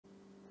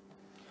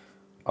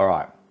All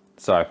right,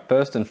 so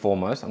first and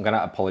foremost, I'm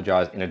gonna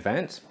apologize in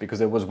advance because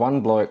there was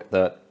one bloke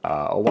that,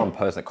 or one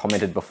person that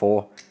commented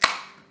before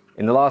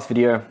in the last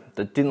video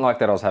that didn't like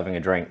that I was having a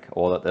drink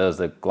or that there's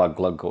the glug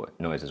glug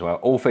noise as well.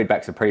 All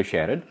feedback's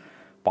appreciated,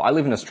 but I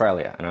live in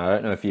Australia and I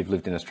don't know if you've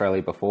lived in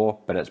Australia before,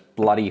 but it's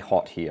bloody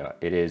hot here.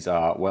 It is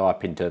well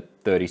up into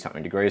 30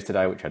 something degrees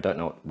today, which I don't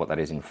know what that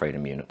is in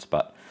freedom units,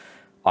 but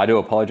I do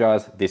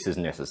apologize, this is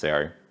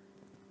necessary.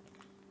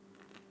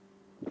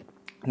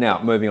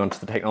 Now, moving on to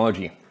the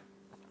technology.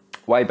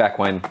 Way back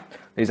when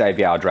these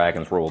AVR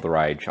Dragons were all the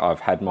rage.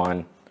 I've had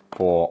mine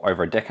for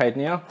over a decade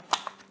now.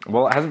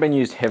 Well, it hasn't been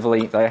used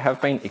heavily. They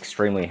have been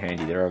extremely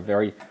handy. They're a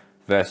very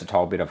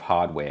versatile bit of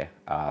hardware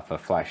for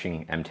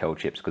flashing Atmel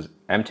chips, because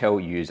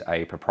Atmel use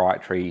a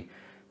proprietary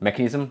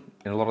mechanism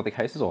in a lot of the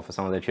cases, or for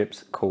some of their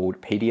chips,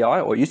 called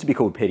PDI, or it used to be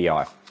called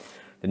PDI.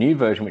 The new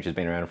version, which has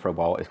been around for a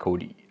while, is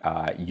called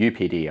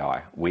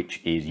UPDI,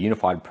 which is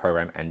Unified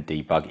Program and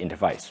Debug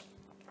Interface.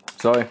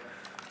 So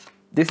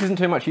this isn't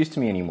too much use to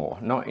me anymore,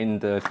 not in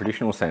the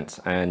traditional sense.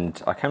 And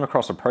I came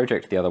across a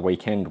project the other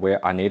weekend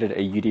where I needed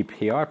a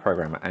UPDI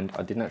programmer and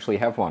I didn't actually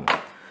have one.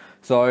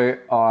 So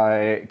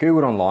I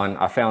Googled online,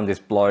 I found this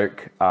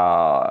bloke,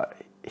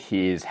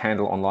 his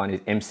handle online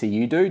is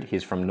MCU Dude.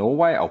 He's from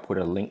Norway, I'll put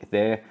a link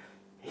there.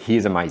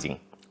 He's amazing.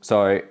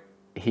 So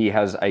he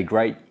has a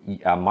great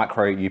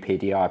micro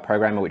UPDI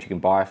programmer, which you can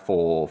buy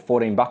for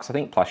 14 bucks, I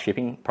think, plus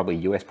shipping, probably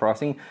US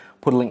pricing.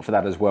 Put a link for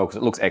that as well, because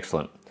it looks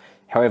excellent.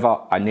 However,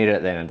 I needed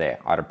it then and there.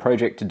 I had a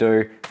project to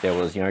do. There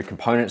was,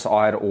 components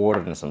I had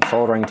ordered and some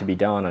soldering to be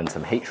done and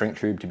some heat shrink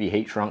tube to be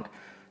heat shrunk,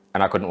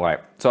 and I couldn't wait.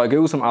 So I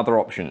Googled some other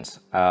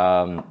options.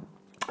 Now,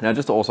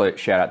 just to also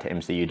shout out to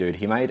MCU Dude,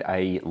 he made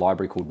a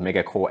library called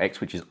Megacore X,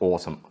 which is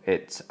awesome.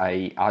 It's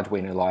a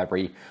Arduino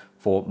library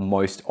for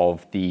most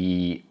of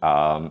the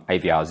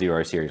AVR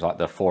 0 series, like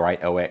the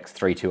 480X,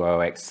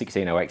 320X,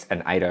 1600X,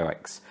 and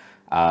 80X,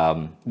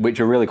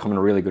 which are really common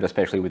and really good,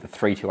 especially with the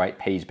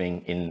 328Ps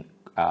being in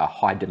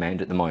high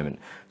demand at the moment.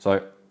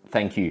 So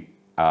thank you.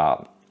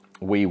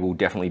 We will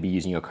definitely be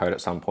using your code at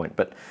some point.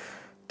 But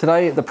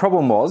today the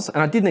problem was,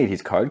 and I did need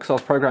his code because I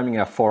was programming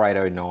our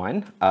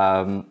 4809,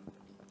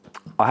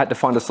 I had to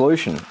find a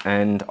solution,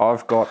 and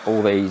I've got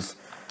all these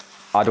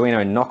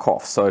Arduino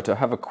knockoffs. So to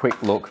have a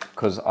quick look,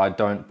 because I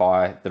don't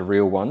buy the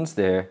real ones,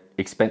 they're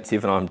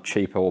expensive and I'm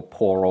cheap or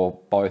poor or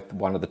both,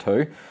 one of the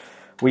two.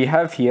 We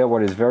have here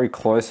what is very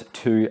close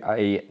to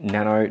a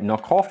Nano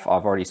knockoff.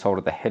 I've already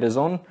soldered the headers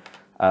on.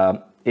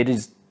 It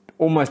is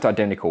almost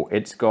identical.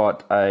 It's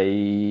got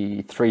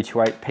a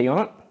 328p on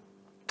it.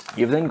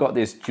 You've then got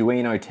this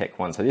Arduino Tech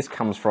one. So this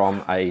comes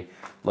from a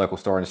local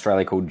store in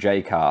Australia called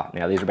JCar.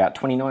 Now these are about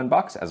 29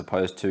 bucks as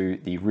opposed to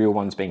the real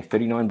ones being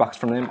 39 bucks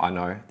from them. I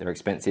know they're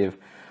expensive,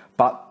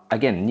 but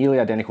again, nearly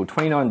identical.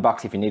 29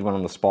 bucks if you need one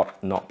on the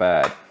spot, not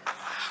bad.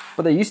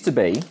 But there used to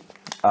be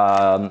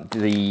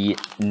the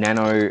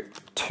Nano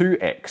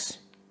 2X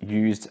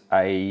used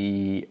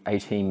a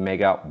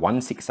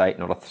Atmega168,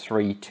 not a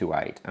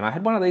 328. And I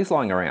had one of these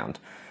lying around.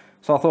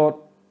 So I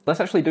thought, let's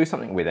actually do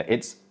something with it.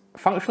 It's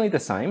functionally the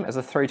same as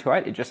a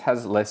 328. It just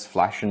has less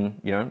flash and,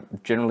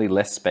 generally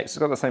less specs. It's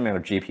got the same amount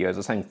of GPUs,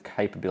 the same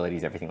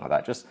capabilities, everything like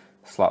that, just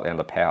slightly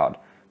underpowered.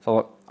 So I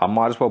thought, I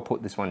might as well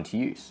put this one to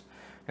use.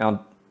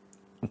 Now,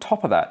 on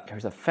top of that, there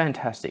is a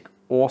fantastic,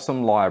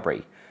 awesome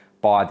library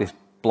by this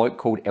bloke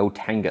called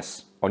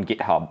ElTangas on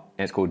GitHub,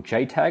 and it's called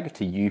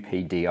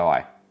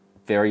jtag2updi.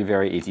 Very,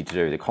 very easy to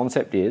do. The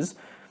concept is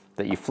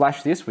that you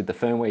flash this with the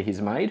firmware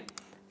he's made,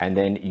 and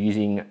then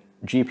using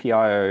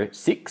GPIO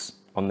 6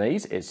 on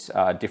these, it's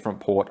a different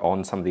port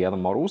on some of the other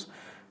models,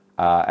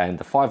 and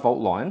the 5-volt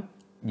line,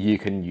 you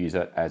can use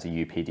it as a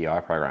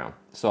UPDI program.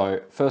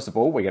 So first of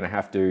all, we're going to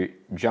have to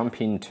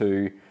jump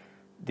into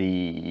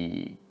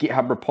the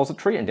GitHub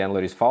repository and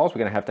download his files. We're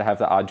going to have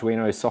the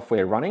Arduino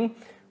software running.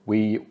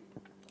 We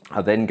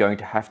are then going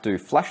to have to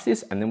flash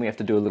this, and then we have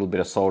to do a little bit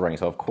of soldering.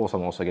 So of course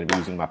I'm also going to be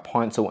using my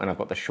pencil, and I've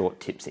got the short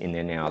tips in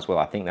there now as well.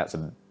 I think that's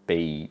a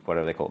B,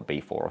 whatever they call it,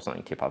 B4 or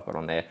something tip I've got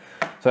on there.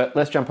 So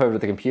let's jump over to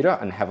the computer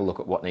and have a look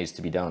at what needs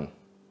to be done.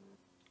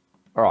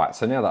 All right,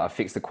 so now that I've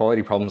fixed the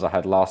quality problems I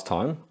had last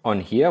time,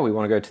 on here we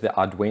want to go to the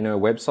Arduino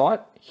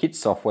website, hit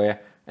software,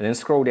 and then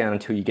scroll down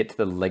until you get to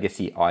the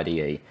legacy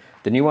IDE.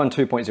 The new one,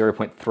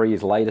 2.0.3,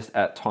 is latest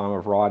at time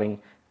of writing.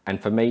 And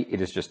for me,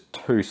 it is just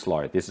too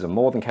slow. This is a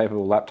more than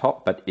capable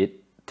laptop, but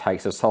it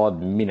takes a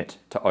solid minute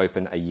to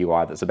open a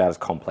UI that's about as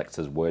complex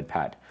as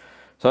WordPad.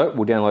 So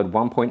we'll download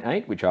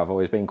 1.8, which I've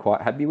always been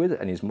quite happy with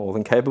and is more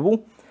than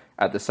capable.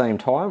 At the same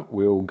time,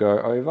 we'll go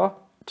over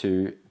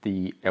to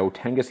the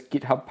ElTangas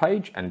GitHub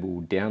page and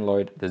we'll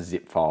download the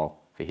zip file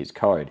for his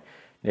code.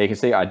 Now you can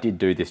see I did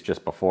do this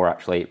just before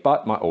actually,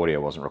 but my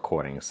audio wasn't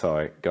recording,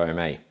 so go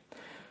me.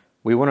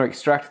 We want to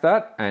extract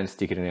that and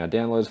stick it in our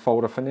downloads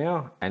folder for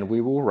now, and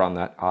we will run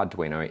that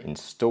Arduino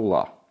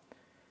installer.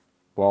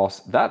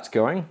 Whilst that's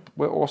going,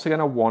 we're also going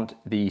to want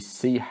the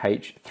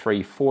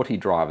CH340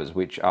 drivers,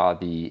 which are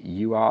the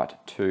UART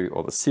to,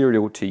 or the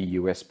serial to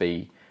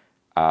USB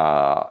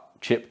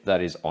chip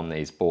that is on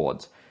these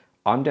boards.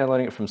 I'm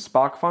downloading it from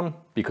SparkFun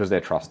because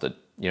they're trusted.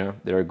 You know,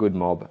 they're a good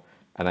mob,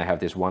 and they have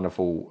this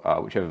wonderful,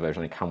 whichever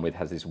version they come with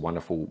has this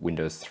wonderful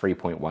Windows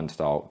 3.1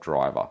 style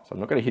driver. So I'm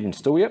not going to hit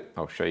install yet.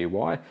 I'll show you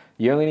why.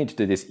 You only need to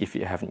do this if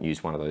you haven't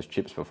used one of those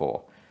chips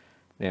before.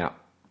 Now,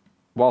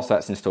 whilst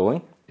that's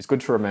installing, it's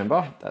good to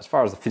remember that as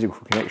far as the physical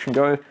connection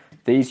go,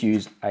 these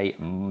use a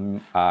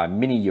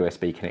mini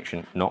USB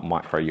connection, not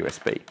micro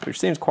USB, which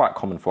seems quite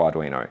common for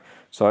Arduino.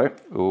 So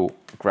we'll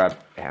grab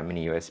our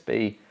mini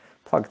USB,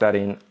 plug that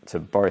in to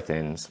both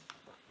ends.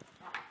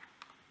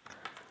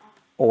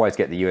 Always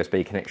get the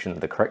USB connection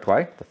the correct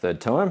way, the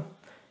third time.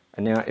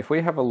 And now if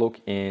we have a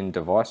look in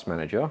Device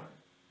Manager,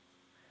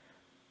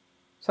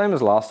 same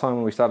as last time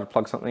when we started to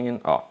plug something in.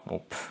 Oh,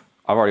 well,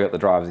 I've already got the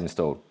drivers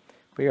installed.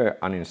 If we go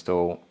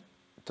uninstall,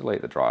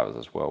 delete the drivers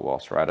as well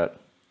whilst we're at it.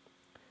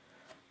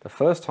 The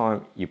first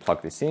time you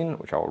plug this in,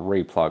 which I'll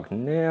re-plug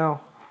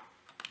now,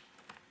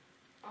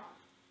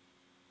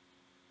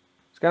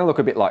 it's going to look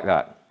a bit like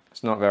that.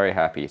 It's not very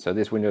happy. So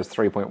this Windows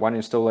 3.1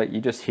 installer, you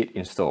just hit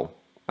install.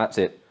 That's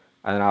it.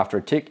 And then after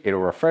a tick, it'll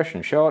refresh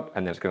and show it,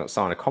 and then it's going to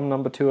assign a COM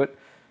number to it,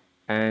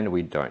 and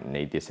we don't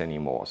need this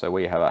anymore. So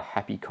we have a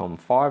happy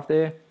COM5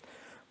 there.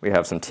 We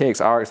have some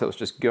TXRX that was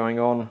just going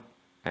on,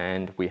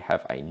 and we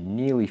have a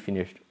nearly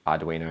finished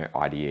Arduino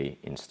IDE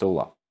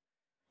installer.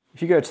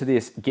 If you go to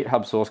this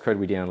GitHub source code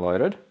we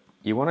downloaded,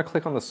 you want to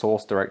click on the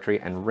source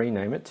directory and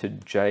rename it to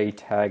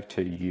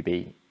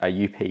jtag2updi.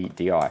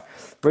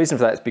 The reason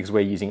for that is because we're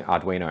using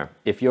Arduino.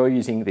 If you're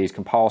using these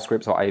compile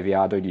scripts or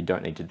AVR, you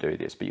don't need to do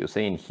this, but you'll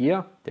see in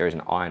here, there is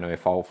an INO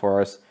file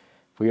for us.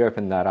 If we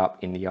open that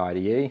up in the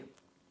IDE,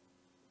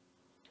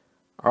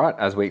 all right,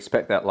 as we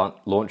expect, that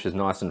launch is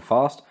nice and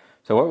fast.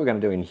 So what we're going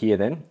to do in here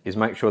then is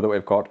make sure that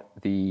we've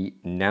got the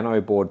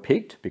Nano board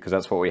picked, because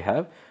that's what we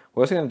have.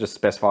 We're also going to just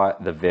specify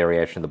the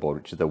variation of the board,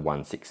 which is the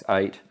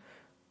 168.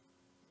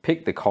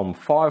 Pick the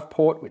COM5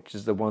 port, which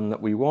is the one that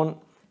we want,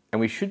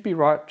 and we should be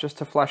right just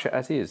to flash it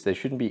as is. There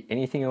shouldn't be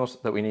anything else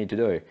that we need to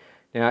do.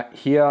 Now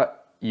here,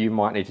 you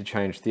might need to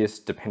change this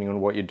depending on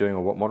what you're doing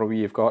or what model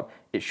you've got.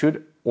 It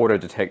should auto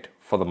detect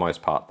for the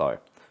most part though.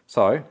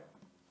 So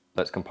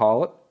let's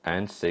compile it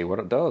and see what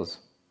it does.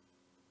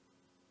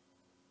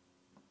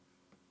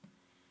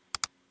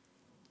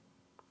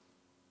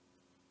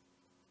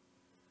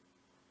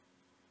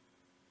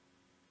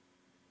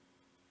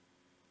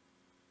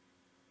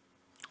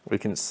 We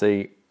can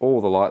see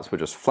all the lights were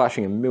just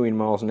flashing a million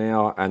miles an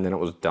hour, and then it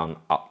was done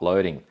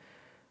uploading.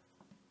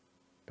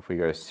 If we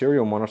go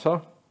serial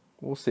monitor,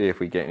 we'll see if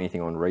we get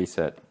anything on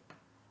reset.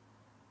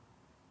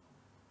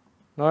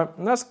 No,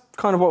 and that's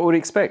kind of what we'd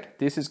expect.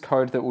 This is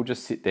code that will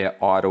just sit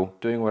there idle,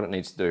 doing what it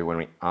needs to do when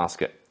we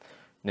ask it.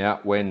 Now,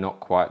 we're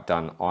not quite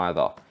done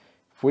either.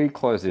 If we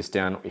close this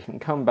down, we can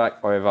come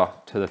back over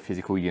to the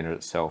physical unit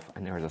itself,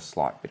 and there is a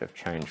slight bit of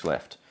change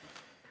left.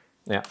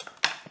 Now,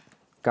 I'm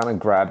gonna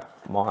grab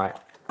my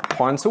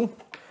pencil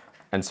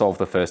and solve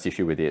the first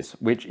issue with this,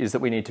 which is that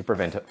we need to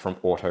prevent it from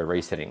auto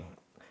resetting.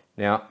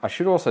 Now, I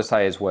should also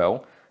say as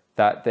well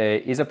that there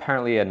is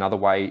apparently another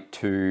way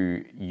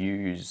to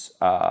use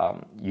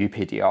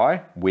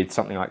UPDI with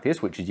something like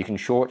this, which is you can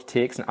short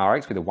TX and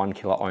RX with a 1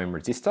 kilo ohm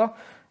resistor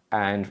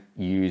and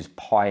use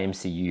Pi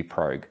MCU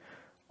prog.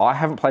 I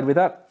haven't played with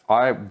that.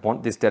 I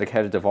want this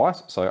dedicated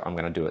device, so I'm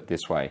going to do it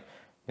this way.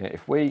 Now,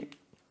 if we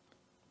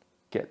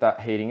get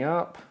that heating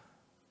up,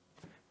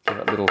 give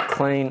it a little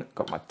clean,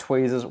 got my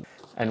tweezers,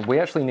 and we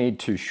actually need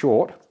to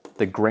short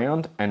the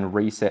ground and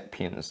reset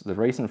pins. The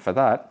reason for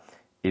that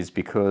is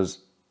because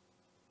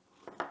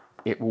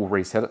it will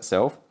reset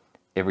itself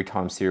every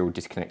time serial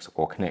disconnects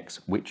or connects,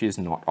 which is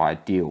not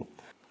ideal.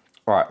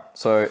 All right,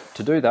 so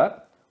to do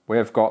that,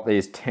 we've got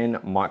these 10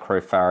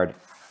 microfarad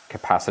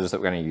capacitors that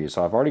we're going to use.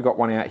 So I've already got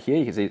one out here.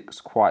 You can see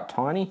it's quite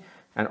tiny,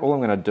 and all I'm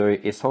going to do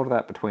is solder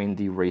that between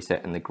the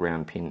reset and the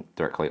ground pin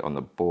directly on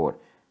the board.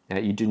 Now,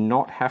 you do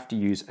not have to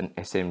use an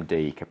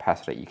SMD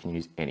capacitor. You can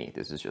use any.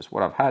 This is just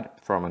what I've had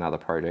from another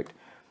project,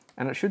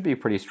 and it should be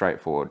pretty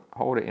straightforward.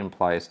 Hold it in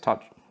place,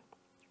 touch,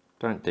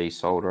 don't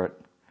desolder it,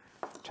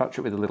 touch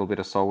it with a little bit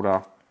of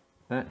solder.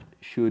 That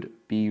should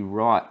be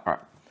right. All right,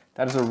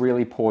 that is a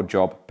really poor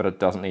job, but it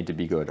doesn't need to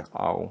be good.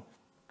 I'll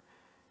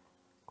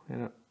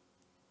clean it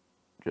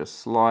just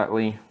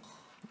slightly,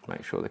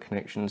 make sure the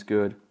connection's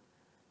good.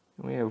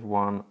 And we have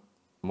one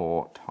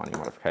more tiny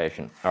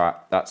modification. All right,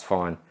 that's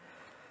fine.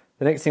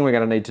 The next thing we're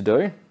going to need to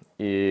do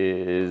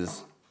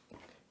is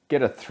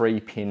get a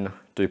 3-pin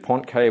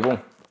DuPont cable.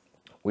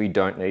 We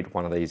don't need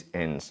one of these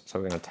ends, so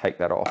we're going to take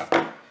that off.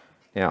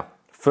 Now,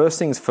 first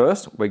things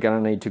first, we're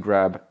going to need to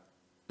grab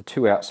the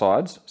 2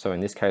 outsides. So in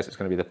this case, it's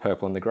going to be the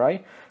purple and the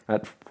grey.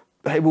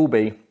 They will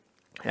be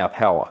our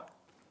power.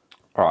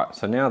 All right,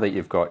 so now that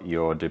you've got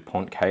your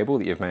DuPont cable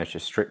that you've managed to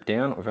strip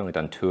down, we've only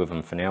done 2 of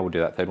them for now, we'll do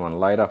that third one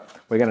later.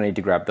 We're going to need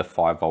to grab the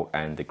 5-volt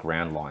and the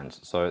ground lines.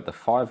 So the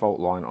 5-volt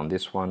line on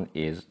this one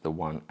is the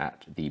one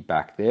at the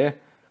back there.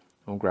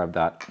 We'll grab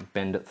that,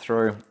 bend it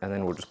through, and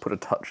then we'll just put a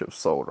touch of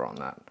solder on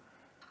that.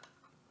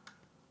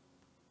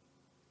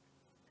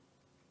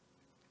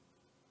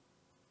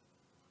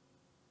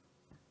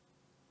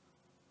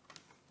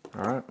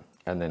 All right,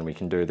 and then we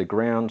can do the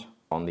ground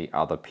on the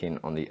other pin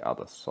on the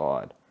other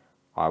side.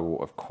 I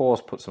will of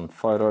course put some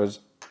photos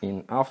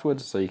in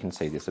afterwards so you can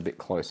see this a bit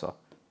closer.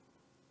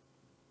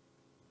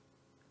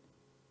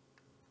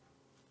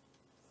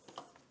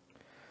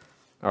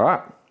 All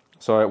right,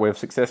 so we've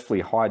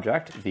successfully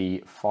hijacked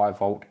the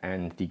 5V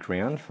and the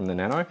ground from the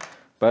Nano,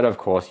 but of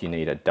course you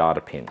need a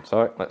data pin.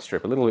 So let's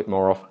strip a little bit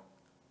more off.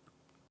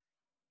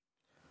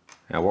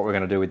 Now what we're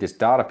going to do with this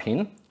data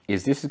pin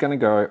is this is going to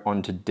go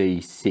onto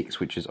D6,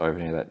 which is over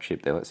near that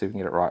chip there. Let's see if we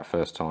can get it right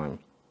first time.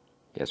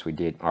 Yes, we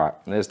did. All right,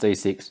 and there's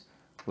D6.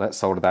 Let's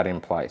solder that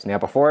in place. Now,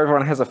 before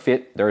everyone has a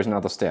fit, there is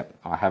another step.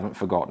 I haven't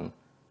forgotten.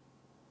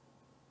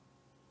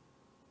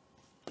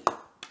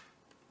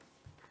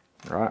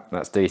 All right,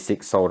 that's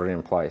D6 soldered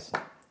in place.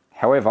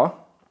 However,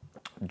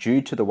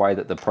 due to the way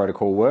that the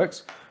protocol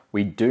works,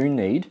 we do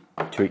need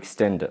to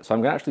extend it. So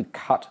I'm going to actually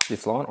cut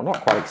this line, or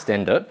not quite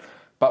extend it,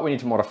 but we need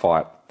to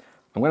modify it.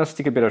 I'm going to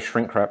stick a bit of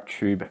shrink wrap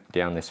tube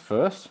down this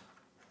first.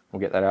 We'll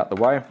get that out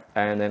the way,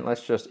 and then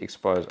let's just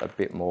expose a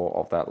bit more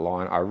of that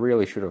line. I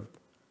really should have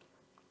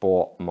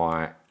bought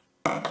my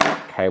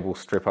cable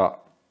stripper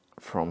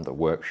from the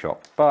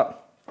workshop,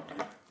 but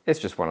it's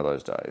just one of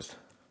those days.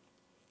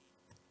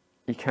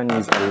 You can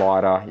use a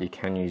lighter, you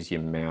can use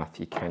your mouth,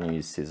 you can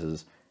use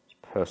scissors, it's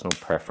personal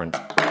preference.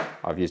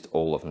 I've used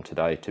all of them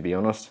today, to be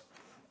honest.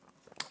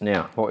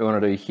 Now, what we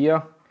want to do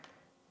here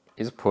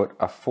is put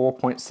a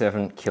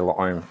 4.7 kilo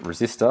ohm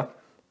resistor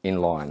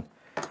in line.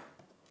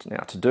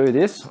 Now to do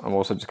this, I'm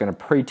also just going to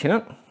pre-tin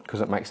it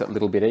because it makes it a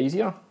little bit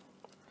easier.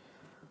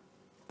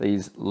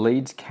 These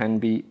leads can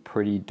be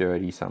pretty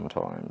dirty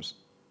sometimes.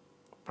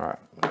 All right,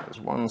 there's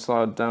one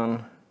side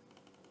done.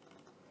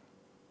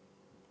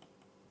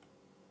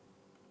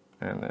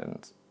 And then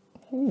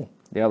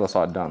the other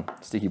side done,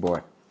 sticky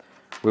boy.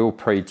 We'll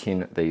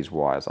pre-tin these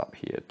wires up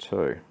here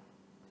too.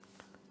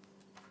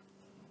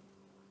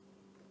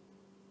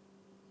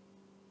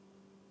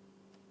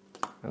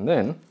 And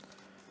then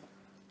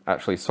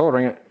actually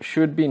soldering it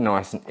should be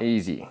nice and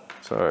easy.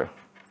 So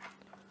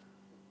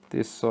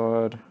this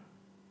side,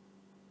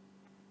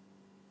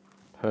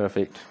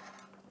 perfect.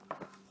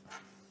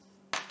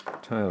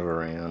 Turn it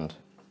around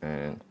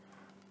and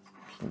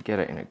you can get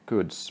it in a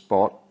good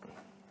spot,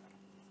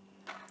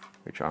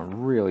 which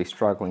I'm really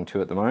struggling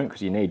to at the moment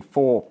because you need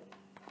 4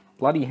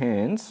 bloody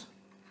hands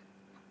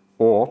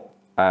or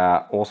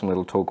awesome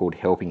little tool called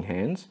helping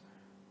hands,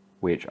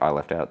 which I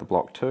left out at the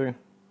block too.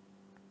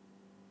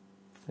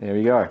 There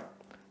we go.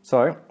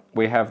 So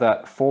we have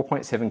that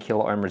 4.7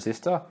 kilo ohm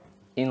resistor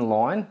in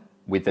line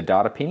with the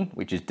data pin,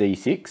 which is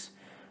D6.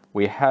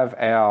 We have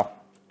our,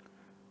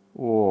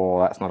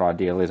 oh, that's not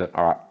ideal, is it?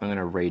 All right, I'm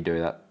gonna redo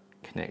that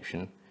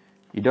connection.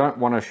 You don't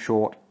want to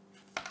short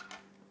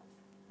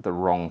the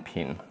wrong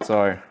pin.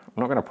 So I'm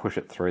not gonna push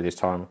it through this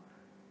time. I'm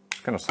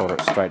just gonna solder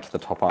it straight to the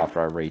top after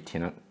I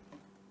re-tin it.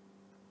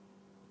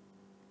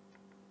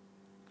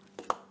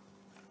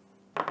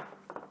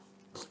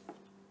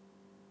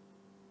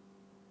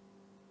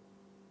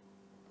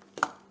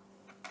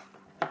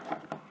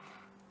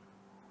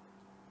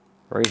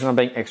 The reason I'm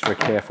being extra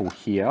careful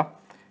here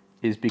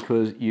is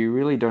because you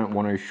really don't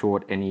want to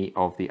short any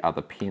of the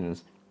other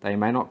pins. They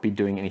may not be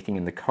doing anything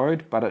in the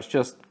code, but it's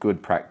just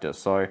good practice.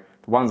 So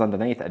the ones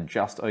underneath are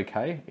just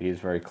okay. It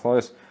is very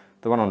close.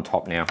 The one on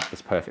top now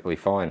is perfectly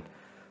fine.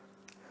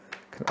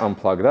 Can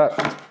unplug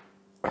that.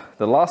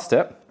 The last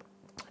step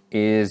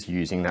is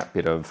using that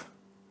bit of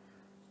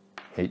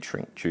heat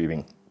shrink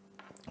tubing.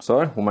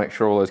 So we'll make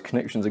sure all those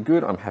connections are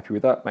good. I'm happy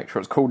with that. Make sure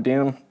it's cooled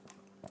down.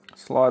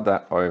 Slide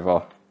that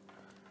over.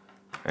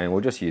 And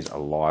we'll just use a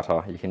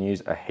lighter. You can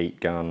use a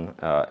heat gun,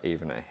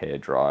 even a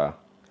hairdryer.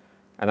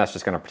 And that's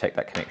just going to protect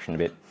that connection a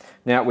bit.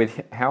 Now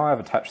with how I've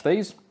attached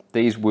these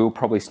will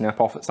probably snap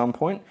off at some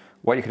point.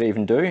 What you could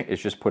even do is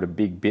just put a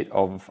big bit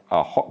of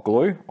hot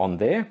glue on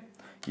there.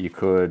 You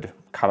could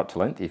cut it to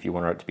length if you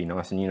want it to be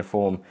nice and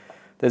uniform.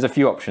 There's a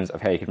few options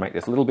of how you could make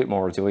this a little bit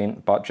more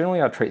resilient, but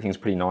generally I treat things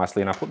pretty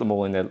nicely and I put them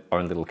all in their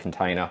own little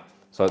container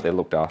so that they're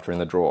looked after in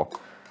the drawer.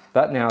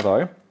 That now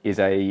though is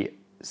a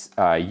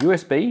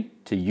USB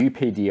to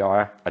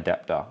UPDI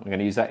adapter. I'm going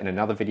to use that in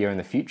another video in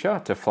the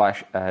future to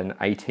flash an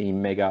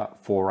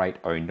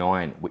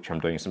Atmega4809, which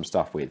I'm doing some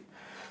stuff with.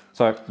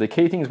 So the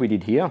key things we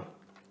did here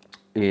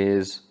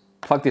is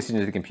plug this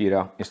into the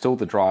computer, install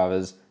the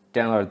drivers,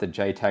 download the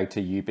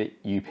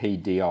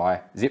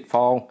jtag2updi zip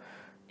file,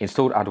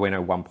 installed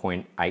Arduino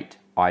 1.8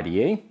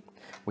 IDE.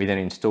 We then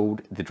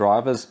installed the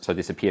drivers, so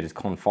this appeared as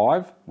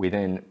Con5. We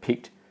then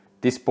picked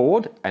this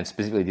board, and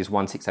specifically this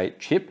 168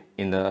 chip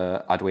in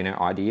the Arduino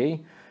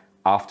IDE,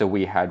 after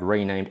we had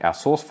renamed our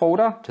source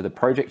folder to the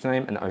project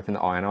name and opened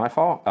the INO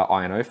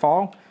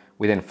file.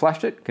 We then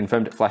flashed it,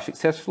 confirmed it flashed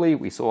successfully.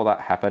 We saw that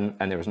happen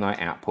and there was no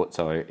output,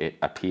 so it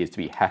appears to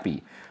be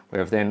happy. We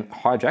have then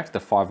hijacked the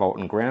 5V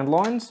and ground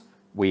lines.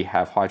 We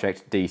have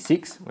hijacked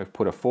D6. We've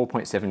put a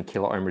 4.7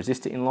 kilo ohm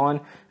resistor in line,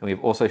 and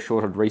we've also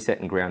shorted reset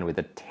and ground with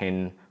a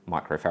 10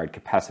 microfarad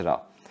capacitor.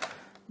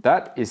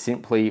 That is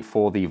simply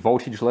for the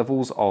voltage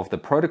levels of the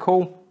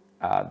protocol.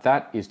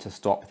 That is to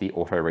stop the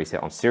auto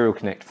reset on serial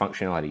connect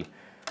functionality.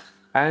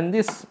 And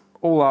this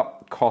all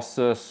up costs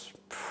us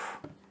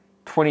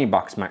 20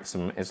 bucks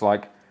maximum. It's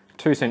like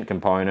 2-cent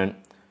component,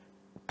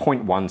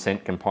 0.1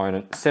 cent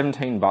component,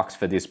 17 bucks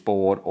for this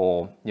board,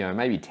 or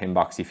maybe 10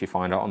 bucks if you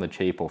find it on the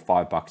cheap, or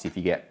 5 bucks if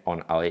you get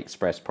on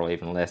AliExpress, probably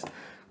even less,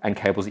 and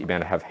cables that you're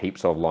bound to have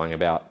heaps of lying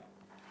about.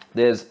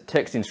 There's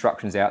text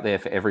instructions out there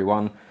for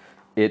everyone.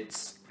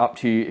 It's up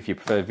to you. If you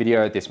prefer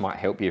video, this might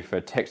help you.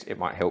 For text, it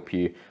might help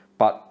you.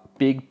 But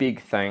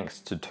big thanks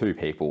to 2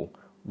 people.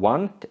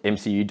 One, to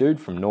MCU Dude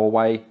from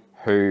Norway,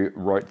 who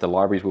wrote the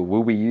libraries we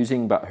will be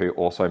using, but who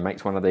also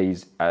makes one of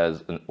these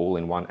as an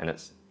all-in-one, and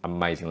it's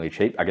amazingly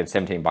cheap. Again,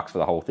 17 bucks for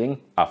the whole thing,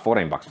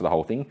 14 bucks for the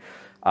whole thing.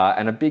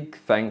 And a big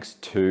thanks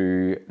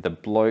to the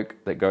bloke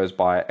that goes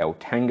by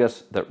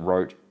ElTangas that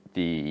wrote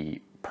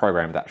the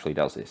program that actually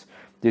does this.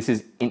 This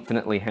is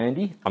infinitely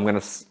handy. I'm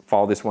gonna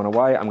file this one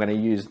away. I'm gonna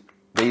use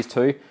these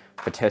 2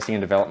 for testing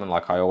and development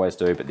like I always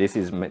do, but this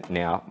is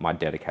now my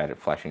dedicated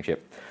flashing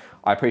chip.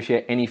 I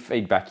appreciate any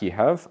feedback you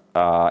have.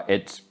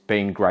 It's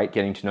been great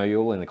getting to know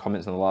you all in the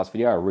comments in the last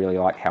video. I really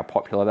like how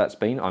popular that's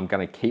been. I'm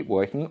gonna keep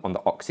working on the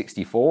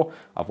Aux64.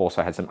 I've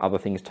also had some other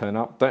things turn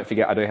up. Don't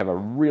forget, I do have a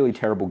really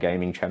terrible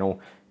gaming channel,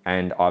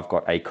 and I've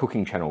got a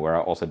cooking channel where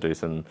I also do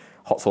some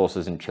hot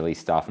sauces and chili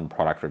stuff and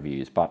product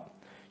reviews. But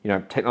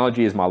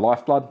technology is my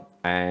lifeblood,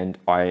 and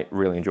I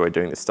really enjoy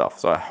doing this stuff.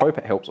 So I hope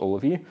it helps all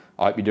of you.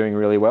 I hope you're doing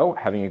really well,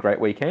 having a great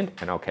weekend,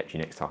 and I'll catch you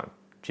next time.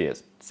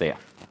 Cheers. See ya.